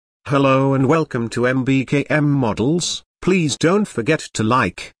Hello and welcome to MBKM Models. Please don't forget to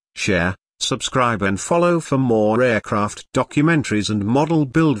like, share, subscribe and follow for more aircraft documentaries and model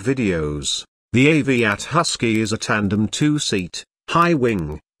build videos. The Aviat Husky is a tandem two-seat,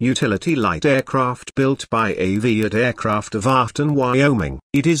 high-wing, utility light aircraft built by Aviat Aircraft of Afton, Wyoming.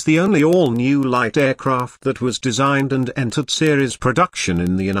 It is the only all-new light aircraft that was designed and entered series production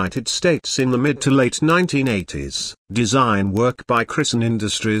in the United States in the mid to late 1980s. Design work by Christen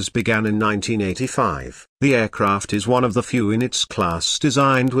Industries began in 1985. The aircraft is one of the few in its class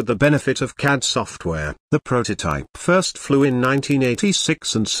designed with the benefit of CAD software. The prototype first flew in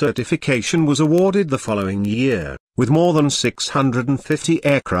 1986 and certification was awarded the following year. With more than 650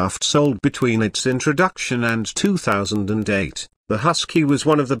 aircraft sold between its introduction and 2008, the Husky was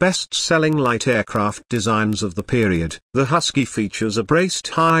one of the best-selling light aircraft designs of the period. The Husky features a braced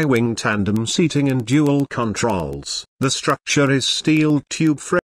high-wing tandem seating and dual controls. The structure is steel tube frame